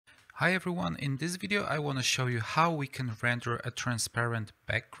Hi everyone, in this video I want to show you how we can render a transparent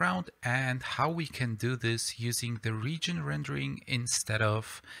background and how we can do this using the region rendering instead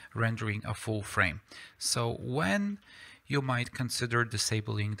of rendering a full frame. So when you might consider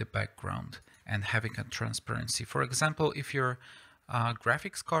disabling the background and having a transparency. For example, if your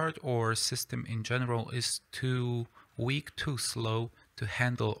graphics card or system in general is too weak, too slow to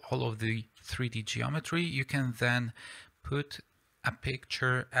handle all of the 3D geometry, you can then put a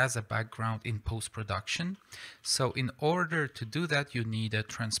picture as a background in post-production. So in order to do that, you need a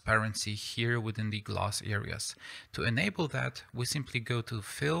transparency here within the gloss areas. To enable that, we simply go to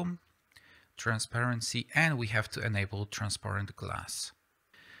Film, Transparency, and we have to enable Transparent Glass.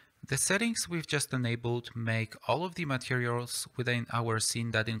 The settings we've just enabled make all of the materials within our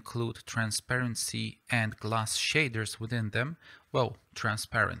scene that include transparency and glass shaders within them, well,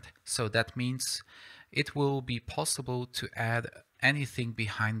 transparent. So that means it will be possible to add anything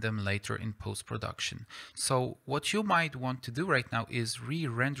behind them later in post-production. So what you might want to do right now is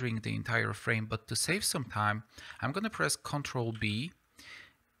re-rendering the entire frame, but to save some time, I'm going to press Ctrl B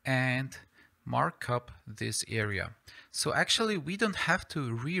and mark up this area. So actually we don't have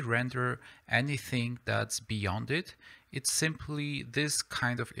to re-render anything that's beyond it. It's simply this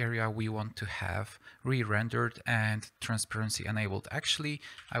kind of area we want to have re-rendered and transparency enabled. Actually,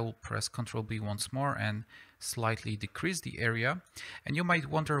 I will press Ctrl B once more and slightly decrease the area. And you might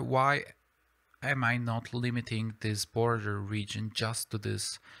wonder, why am I not limiting this border region just to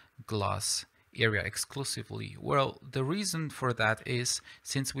this glass area exclusively? Well, the reason for that is,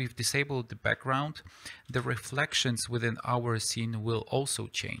 since we've disabled the background, the reflections within our scene will also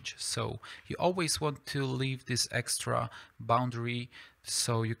change. So you always want to leave this extra boundary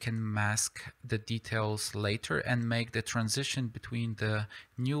so you can mask the details later and make the transition between the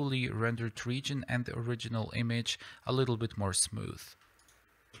newly rendered region and the original image a little bit more smooth.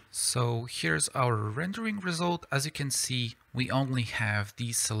 So here's our rendering result. As you can see, we only have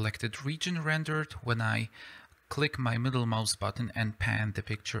the selected region rendered. When I click my middle mouse button and pan the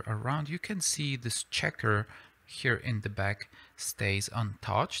picture around, you can see this checker here in the back stays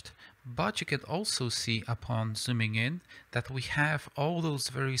untouched. But you can also see upon zooming in that we have all those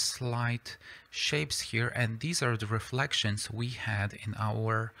very slight shapes here, and these are the reflections we had in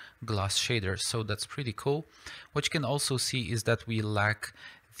our glass shaders. So that's pretty cool. What you can also see is that we lack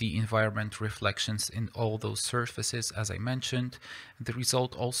the environment reflections in all those surfaces, as I mentioned. The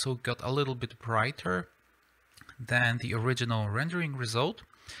result also got a little bit brighter than the original rendering result,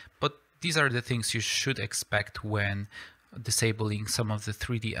 but these are the things you should expect when disabling some of the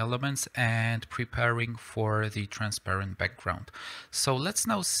 3D elements and preparing for the transparent background. So let's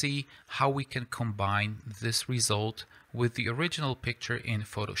now see how we can combine this result with the original picture in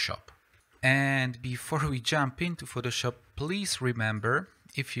Photoshop. And before we jump into Photoshop, please remember,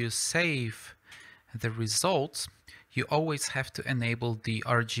 if you save the results, you always have to enable the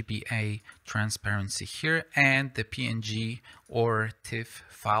RGBA transparency here and the PNG or TIFF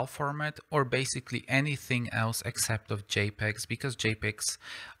file format, or basically anything else except of JPEGs, because JPEGs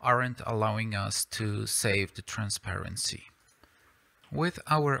aren't allowing us to save the transparency. With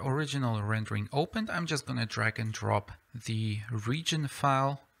our original rendering opened, I'm just going to drag and drop the region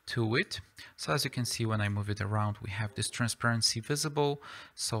file to it. So as you can see, when I move it around, we have this transparency visible.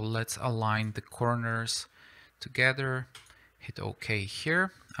 So let's align the corners together, hit OK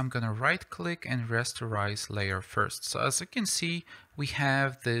here. I'm gonna right click and rasterize layer first. So as you can see, we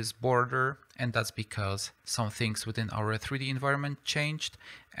have this border, and that's because some things within our 3D environment changed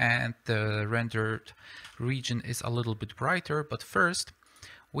and the rendered region is a little bit brighter. But first,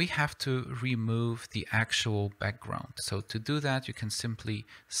 we have to remove the actual background. So to do that, you can simply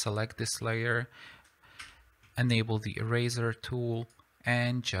select this layer, enable the eraser tool,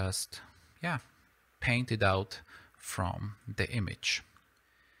 and just, paint it out from the image.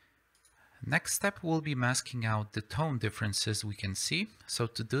 Next step will be masking out the tone differences we can see. So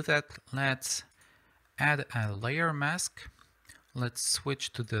to do that, let's add a layer mask. Let's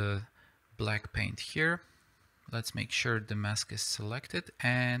switch to the black paint here. Let's make sure the mask is selected,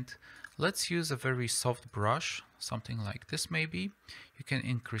 and let's use a very soft brush, something like this maybe. You can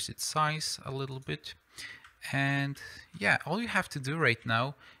increase its size a little bit. And all you have to do right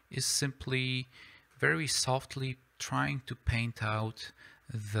now is simply very softly trying to paint out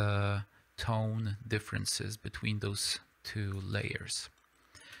the tone differences between those two layers.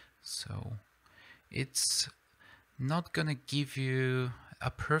 So it's not gonna give you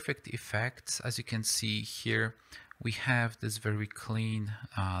a perfect effect. As you can see here, we have this very clean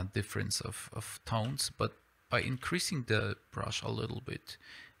difference of tones, but by increasing the brush a little bit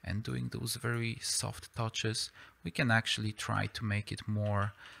and doing those very soft touches, we can actually try to make it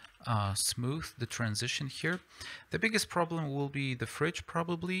more smooth the transition here. The biggest problem will be the fridge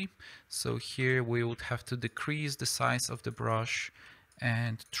probably. So here we would have to decrease the size of the brush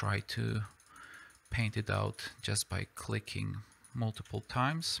and try to paint it out just by clicking multiple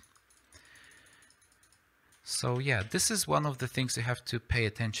times. So yeah, this is one of the things you have to pay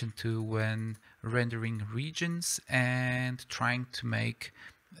attention to when rendering regions and trying to make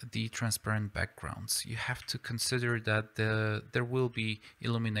the transparent backgrounds. You have to consider that there will be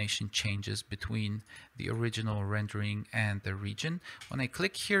illumination changes between the original rendering and the region. When I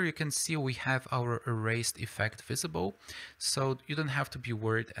click here, you can see we have our erased effect visible. So you don't have to be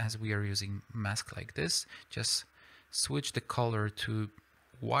worried as we are using mask like this. Just switch the color to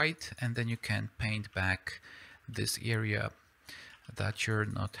white and then you can paint back this area that you're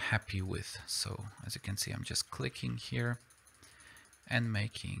not happy with. So as you can see, I'm just clicking here and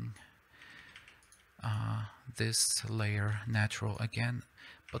making this layer natural again,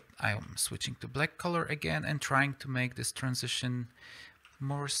 but I'm switching to black color again and trying to make this transition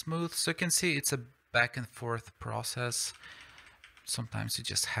more smooth. So you can see it's a back and forth process. Sometimes you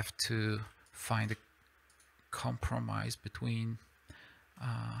just have to find a compromise between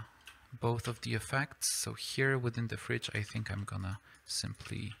both of the effects. So here within the fridge, I think I'm gonna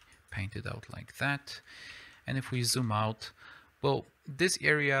simply paint it out like that. And if we zoom out, well, this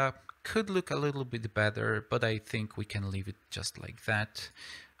area could look a little bit better, but I think we can leave it just like that.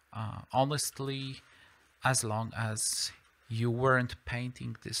 Honestly, as long as you weren't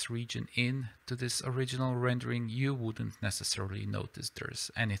painting this region into this original rendering, you wouldn't necessarily notice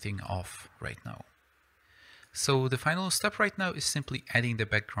there's anything off right now. So the final step right now is simply adding the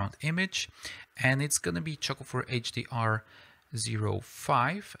background image, and it's going to be Chocofor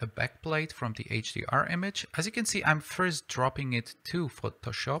HDR05, a backplate from the HDR image. As you can see, I'm first dropping it to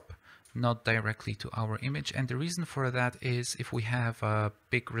Photoshop, not directly to our image. And the reason for that is if we have a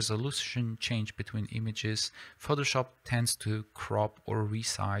big resolution change between images, Photoshop tends to crop or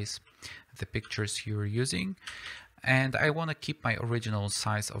resize the pictures you're using. And I want to keep my original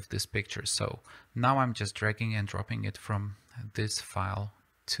size of this picture. So now I'm just dragging and dropping it from this file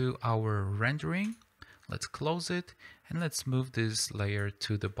to our rendering. Let's close it and let's move this layer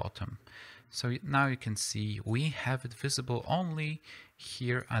to the bottom. So now you can see we have it visible only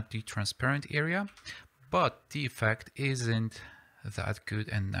here at the transparent area, but the effect isn't that good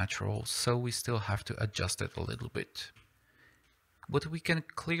and natural. So we still have to adjust it a little bit. What we can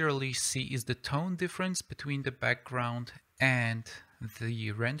clearly see is the tone difference between the background and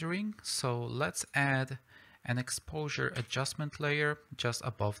the rendering. So let's add an exposure adjustment layer just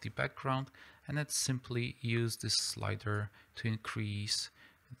above the background, and let's simply use this slider to increase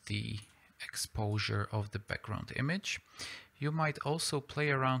the exposure of the background image. You might also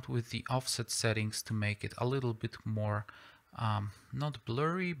play around with the offset settings to make it a little bit more not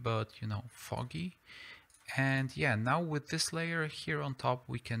blurry, but foggy. And yeah, now with this layer here on top,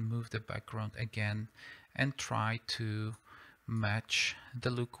 we can move the background again and try to match the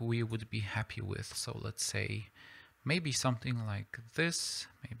look we would be happy with. So let's say maybe something like this,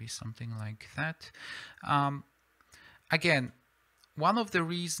 maybe something like that. Again, one of the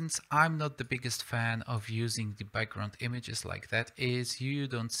reasons I'm not the biggest fan of using the background images like that is you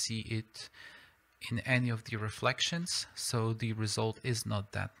don't see it in any of the reflections. So the result is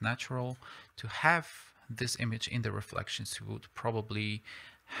not that natural. To have this image in the reflections, you would probably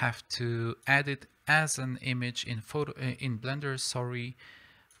have to add it as an image in Blender,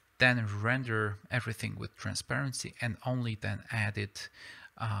 then render everything with transparency and only then add it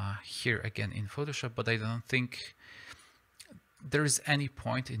here again in Photoshop. But I don't think there is any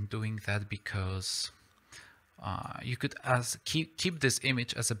point in doing that, because you could keep this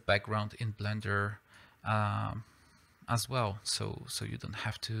image as a background in Blender as well, so you don't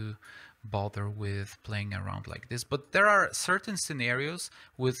have to bother with playing around like this. But there are certain scenarios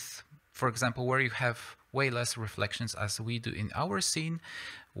with, for example, where you have way less reflections as we do in our scene,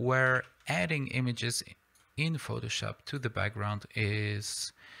 where adding images in Photoshop to the background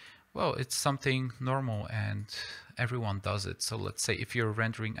is, well, it's something normal and everyone does it. So let's say if you're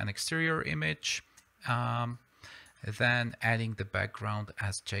rendering an exterior image, then adding the background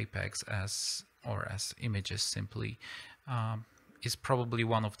as JPEGs or as images simply is probably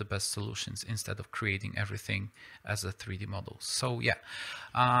one of the best solutions instead of creating everything as a 3D model. So yeah,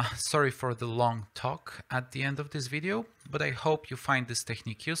 sorry for the long talk at the end of this video, but I hope you find this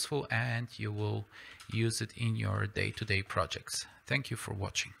technique useful and you will use it in your day-to-day projects. Thank you for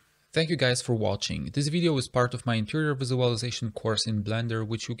watching. Thank you guys for watching. This video is part of my interior visualization course in Blender,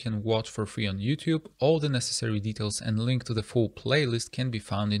 which you can watch for free on YouTube. All the necessary details and link to the full playlist can be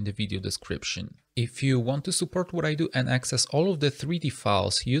found in the video description. If you want to support what I do and access all of the 3D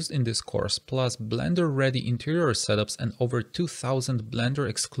files used in this course, plus Blender-ready interior setups and over 2,000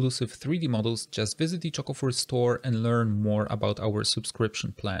 Blender-exclusive 3D models, just visit the Chocofor store and learn more about our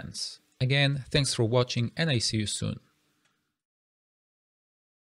subscription plans. Again, thanks for watching and I see you soon.